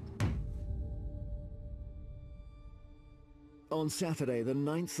 On Saturday, the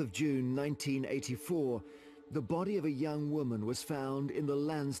 9th of June 1984, the body of a young woman was found in the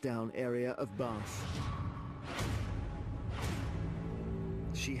Lansdowne area of Bath.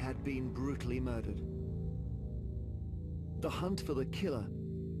 she had been brutally murdered. The hunt for the killer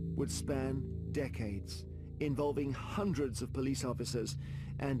would span decades, involving hundreds of police officers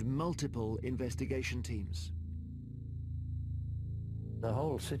and multiple investigation teams. The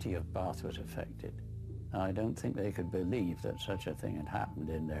whole city of Bath was affected. I don't think they could believe that such a thing had happened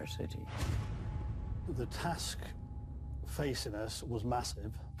in their city. The task facing us was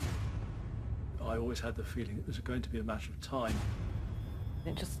massive. I always had the feeling it was going to be a matter of time.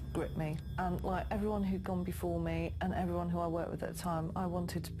 It just gripped me, and like everyone who'd gone before me and everyone who I worked with at the time, I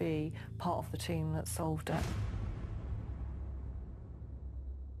wanted to be part of the team that solved it.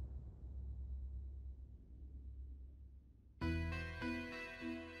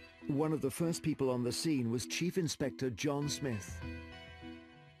 One of the first people on the scene was Chief Inspector John Smith.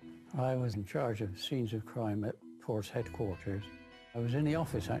 I was in charge of scenes of crime at Force headquarters. I was in the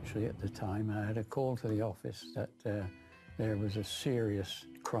office actually at the time. I had a call to the office that there was a serious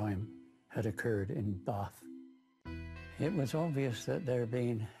crime had occurred in Bath. It was obvious that there had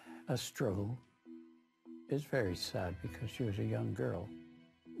been a struggle. It's very sad because she was a young girl.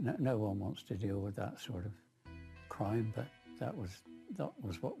 No one wants to deal with that sort of crime, but that was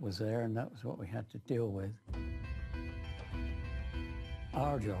what was there, and that was what we had to deal with.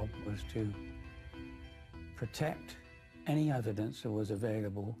 Our job was to protect any evidence that was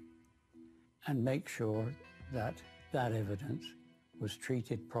available and make sure that that evidence was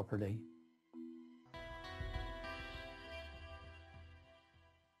treated properly.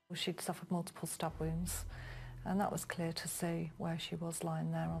 She'd suffered multiple stab wounds, and that was clear to see where she was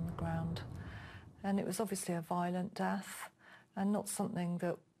lying there on the ground. And it was obviously a violent death, and not something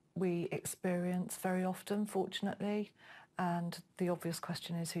that we experience very often, fortunately. And the obvious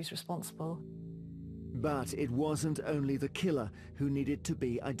question is, who's responsible? But it wasn't only the killer who needed to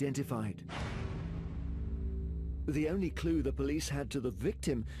be identified. The only clue the police had to the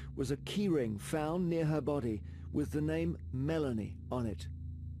victim was a keyring found near her body with the name Melanie on it.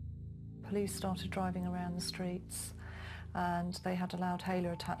 Police started driving around the streets, and they had a loud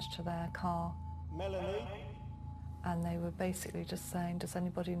hailer attached to their car. Melanie? And they were basically just saying, does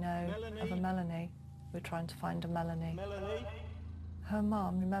anybody know of a Melanie? We're trying to find a Melanie. Melanie? Her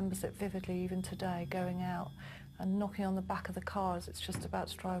mum remembers it vividly even today, going out and knocking on the back of the car as it's just about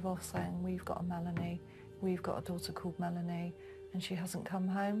to drive off, saying, we've got a Melanie, we've got a daughter called Melanie, and she hasn't come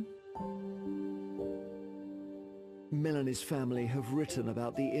home. Melanie's family have written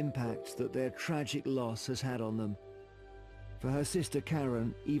about the impact that their tragic loss has had on them. For her sister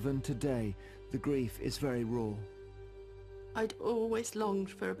Karen, even today, the grief is very raw. I'd always longed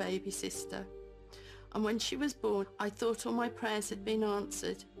for a baby sister, and when she was born, I thought all my prayers had been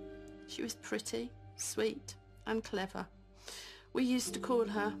answered. She was pretty, sweet, and clever. We used to call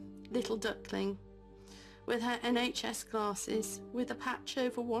her Little Duckling. With her NHS glasses, with a patch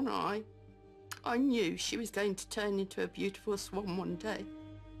over one eye, I knew she was going to turn into a beautiful swan one day.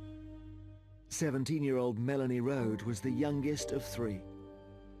 17-year-old Melanie Rode was the youngest of three.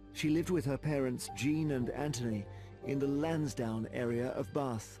 She lived with her parents Jean and Anthony in the Lansdowne area of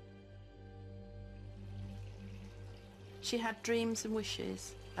Bath. She had dreams and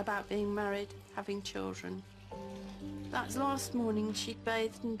wishes about being married, having children. That last morning she'd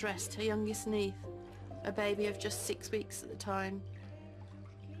bathed and dressed her youngest Neith, a baby of just 6 weeks at the time.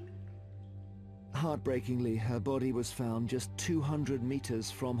 Heartbreakingly, her body was found just 200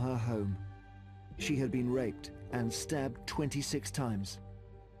 meters from her home. She had been raped and stabbed 26 times.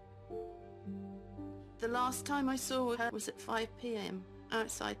 The last time I saw her was at 5 p.m.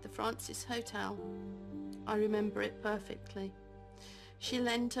 outside the Francis Hotel. I remember it perfectly. She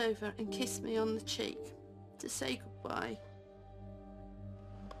leant over and kissed me on the cheek to say goodbye.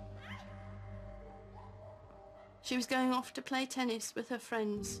 She was going off to play tennis with her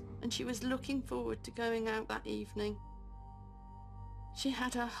friends, and she was looking forward to going out that evening. She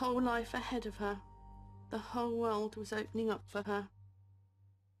had her whole life ahead of her. The whole world was opening up for her.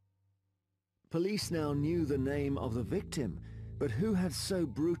 Police now knew the name of the victim, but who had so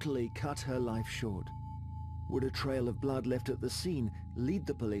brutally cut her life short? Would a trail of blood left at the scene lead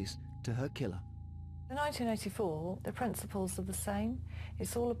the police to her killer? In 1984, the principles are the same.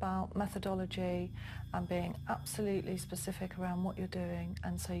 It's all about methodology and being absolutely specific around what you're doing.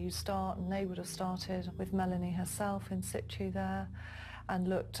 And so you start, and they would have started with Melanie herself in situ there and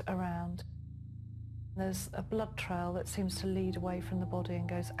looked around. There's a blood trail that seems to lead away from the body and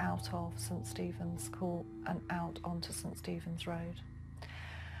goes out of St Stephen's Court and out onto St Stephen's Road.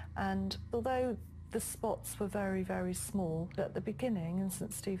 And although the spots were very, very small, at the beginning in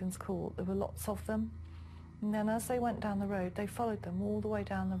St Stephen's Court there were lots of them. And then as they went down the road, they followed them all the way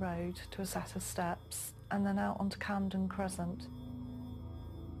down the road to a set of steps and then out onto Camden Crescent.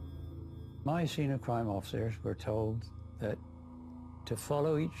 My scene of crime officers were told that to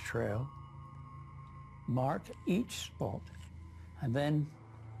follow each trail, mark each spot, and then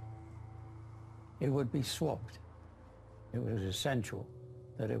it would be swapped. It was essential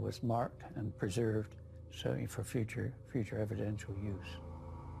that it was marked and preserved, certainly for future evidential use.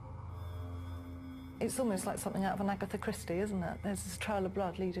 It's almost like something out of an Agatha Christie, isn't it? There's this trail of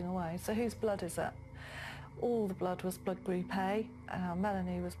blood leading away. So whose blood is it? All the blood was blood group A,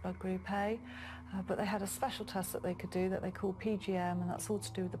 Melanie was blood group A, but they had a special test that they could do that they called PGM, and that's all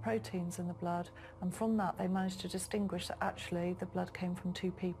to do with the proteins in the blood, and from that they managed to distinguish that actually the blood came from two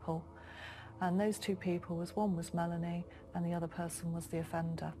people, and those two people one was Melanie and the other person was the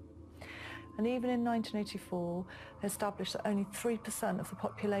offender. And even in 1984, they established that only 3% of the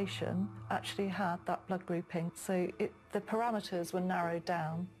population actually had that blood grouping, so the parameters were narrowed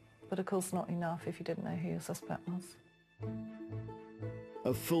down. But of course not enough if you didn't know who your suspect was.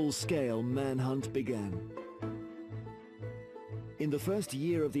 A full-scale manhunt began. In the first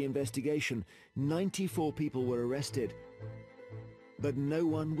year of the investigation, 94 people were arrested, but no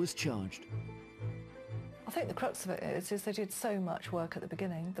one was charged. I think the crux of it is they did so much work at the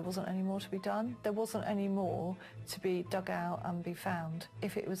beginning, there wasn't any more to be done. There wasn't any more to be dug out and be found.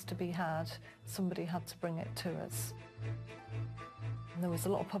 If it was to be had, somebody had to bring it to us. And there was a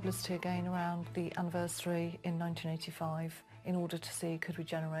lot of publicity again around the anniversary in 1985 in order to see could we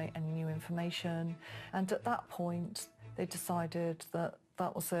generate any new information. And at that point, they decided that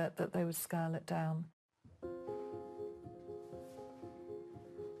that was it, that they would scale it down.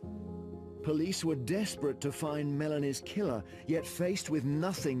 Police were desperate to find Melanie's killer, yet faced with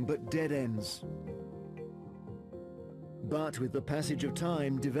nothing but dead ends. But with the passage of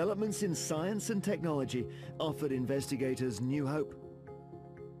time, developments in science and technology offered investigators new hope.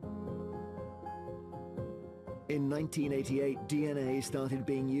 In 1988, DNA started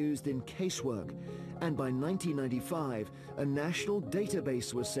being used in casework, and by 1995, a national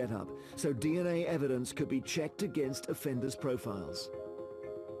database was set up so DNA evidence could be checked against offenders' profiles.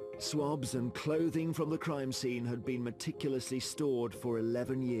 Swabs and clothing from the crime scene had been meticulously stored for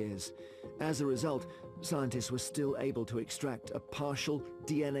 11 years. As a result, scientists were still able to extract a partial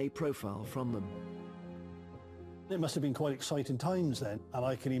DNA profile from them. It must have been quite exciting times then, and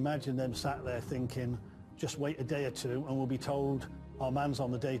I can imagine them sat there thinking, just wait a day or two and we'll be told our man's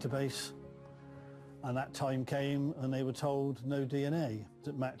on the database. And that time came and they were told no DNA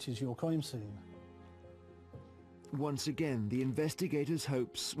that matches your crime scene. Once again, the investigators'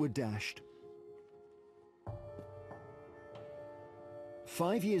 hopes were dashed.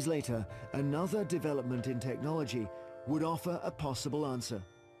 5 years later, another development in technology would offer a possible answer.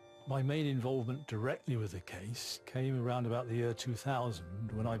 My main involvement directly with the case came around about the year 2000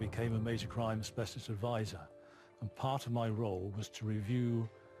 when I became a major crime specialist advisor, and part of my role was to review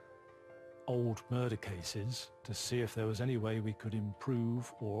old murder cases to see if there was any way we could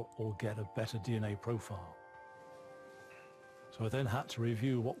improve or get a better DNA profile. So I then had to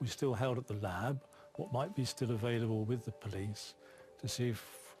review what we still held at the lab, what might be still available with the police, to see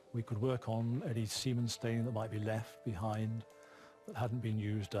if we could work on any semen staining that might be left behind that hadn't been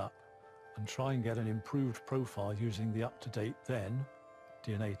used up, and try and get an improved profile using the up-to-date then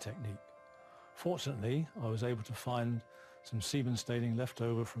DNA technique. Fortunately, I was able to find some semen staining left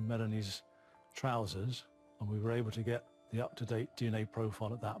over from Melanie's trousers, and we were able to get the up-to-date DNA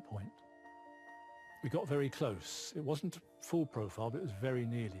profile at that point. We got very close. It wasn't a full profile, but it was very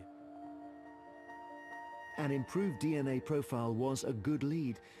nearly. An improved DNA profile was a good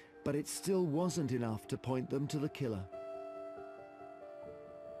lead, but it still wasn't enough to point them to the killer.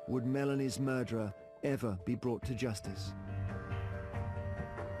 Would Melanie's murderer ever be brought to justice?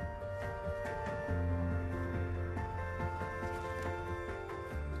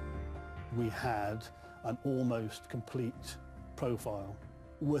 We had an almost complete profile.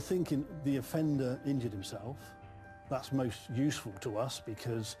 We're thinking the offender injured himself. That's most useful to us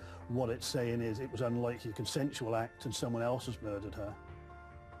because what it's saying is it was unlikely a consensual act and someone else has murdered her.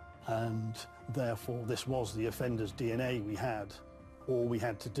 And therefore this was the offender's DNA we had. All we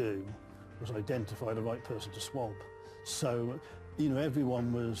had to do was identify the right person to swab. So,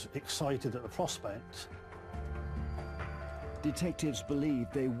 everyone was excited at the prospect. Detectives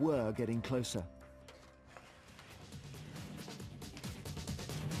believed they were getting closer.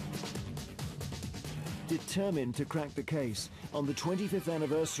 Determined to crack the case, on the 25th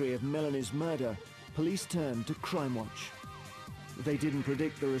anniversary of Melanie's murder, police turned to Crimewatch. They didn't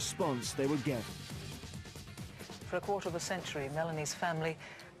predict the response they would get. For a quarter of a century, Melanie's family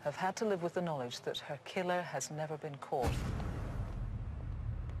have had to live with the knowledge that her killer has never been caught.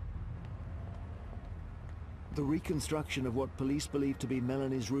 The reconstruction of what police believe to be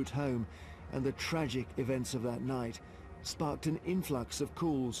Melanie's route home and the tragic events of that night sparked an influx of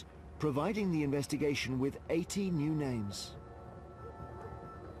calls, providing the investigation with 80 new names.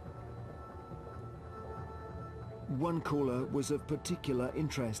 One caller was of particular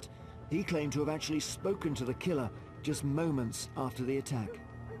interest. He claimed to have actually spoken to the killer just moments after the attack.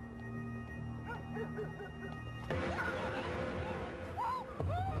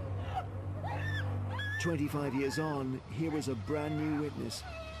 "25 years on, here was a brand new witness.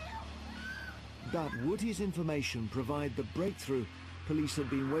 But would his information provide the breakthrough police had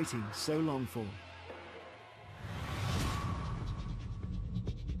been waiting so long for?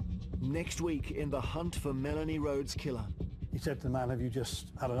 Next week in the hunt for Melanie Rhodes' killer. He said to the man, have you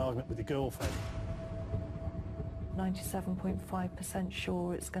just had an argument with your girlfriend? 97.5%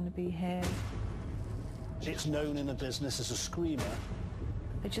 sure it's going to be him. It's known in the business as a screamer.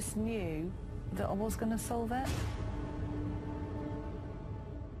 I just knew that I was going to solve it.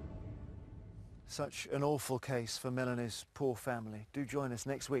 Such an awful case for Melanie's poor family. Do join us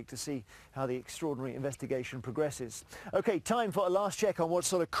next week to see how the extraordinary investigation progresses. OK, time for a last check on what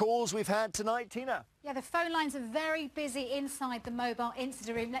sort of calls we've had tonight. Tina? Yeah, the phone lines are very busy inside the mobile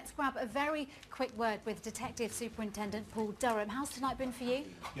incident room. Let's grab a very quick word with Detective Superintendent Paul Durham. How's tonight been for you?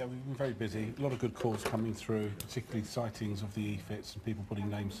 Yeah, we've been very busy. A lot of good calls coming through, particularly sightings of the E-fits and people putting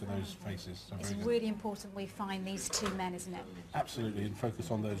names to those faces. So It's really important we find these two men, isn't it? Absolutely, and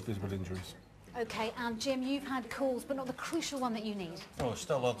focus on those visible injuries. OK, and Jim, you've had calls, but not the crucial one that you need. Oh,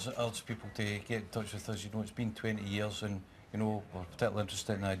 still urge people to get in touch with us. You know, it's been 20 years and, you know, we're particularly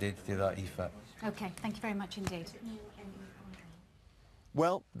interested in the identity of that E-fit. OK, thank you very much indeed.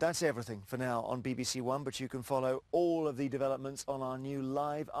 Well, that's everything for now on BBC One, but you can follow all of the developments on our new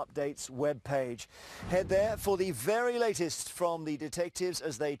Live Updates webpage. Head there for the very latest from the detectives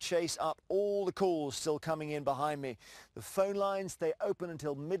as they chase up all the calls still coming in behind me. The phone lines, they open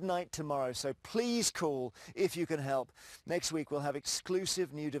until midnight tomorrow, so please call if you can help. Next week we'll have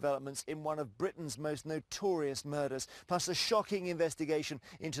exclusive new developments in one of Britain's most notorious murders, plus a shocking investigation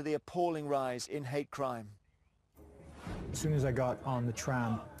into the appalling rise in hate crime. As soon as I got on the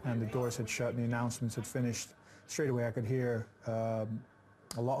tram and the doors had shut and the announcements had finished, straight away I could hear a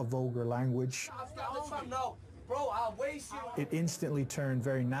lot of vulgar language. It instantly turned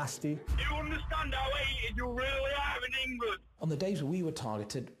very nasty. You understand how hated you really are in England? On the days we were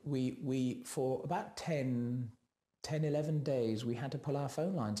targeted, we for about 10, 11 days, we had to pull our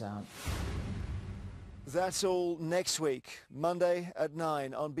phone lines out. That's all next week, Monday at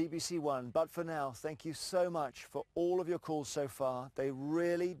 9 on BBC One. But for now, thank you so much for all of your calls so far. They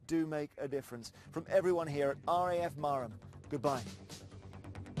really do make a difference. From everyone here at RAF Marham, goodbye.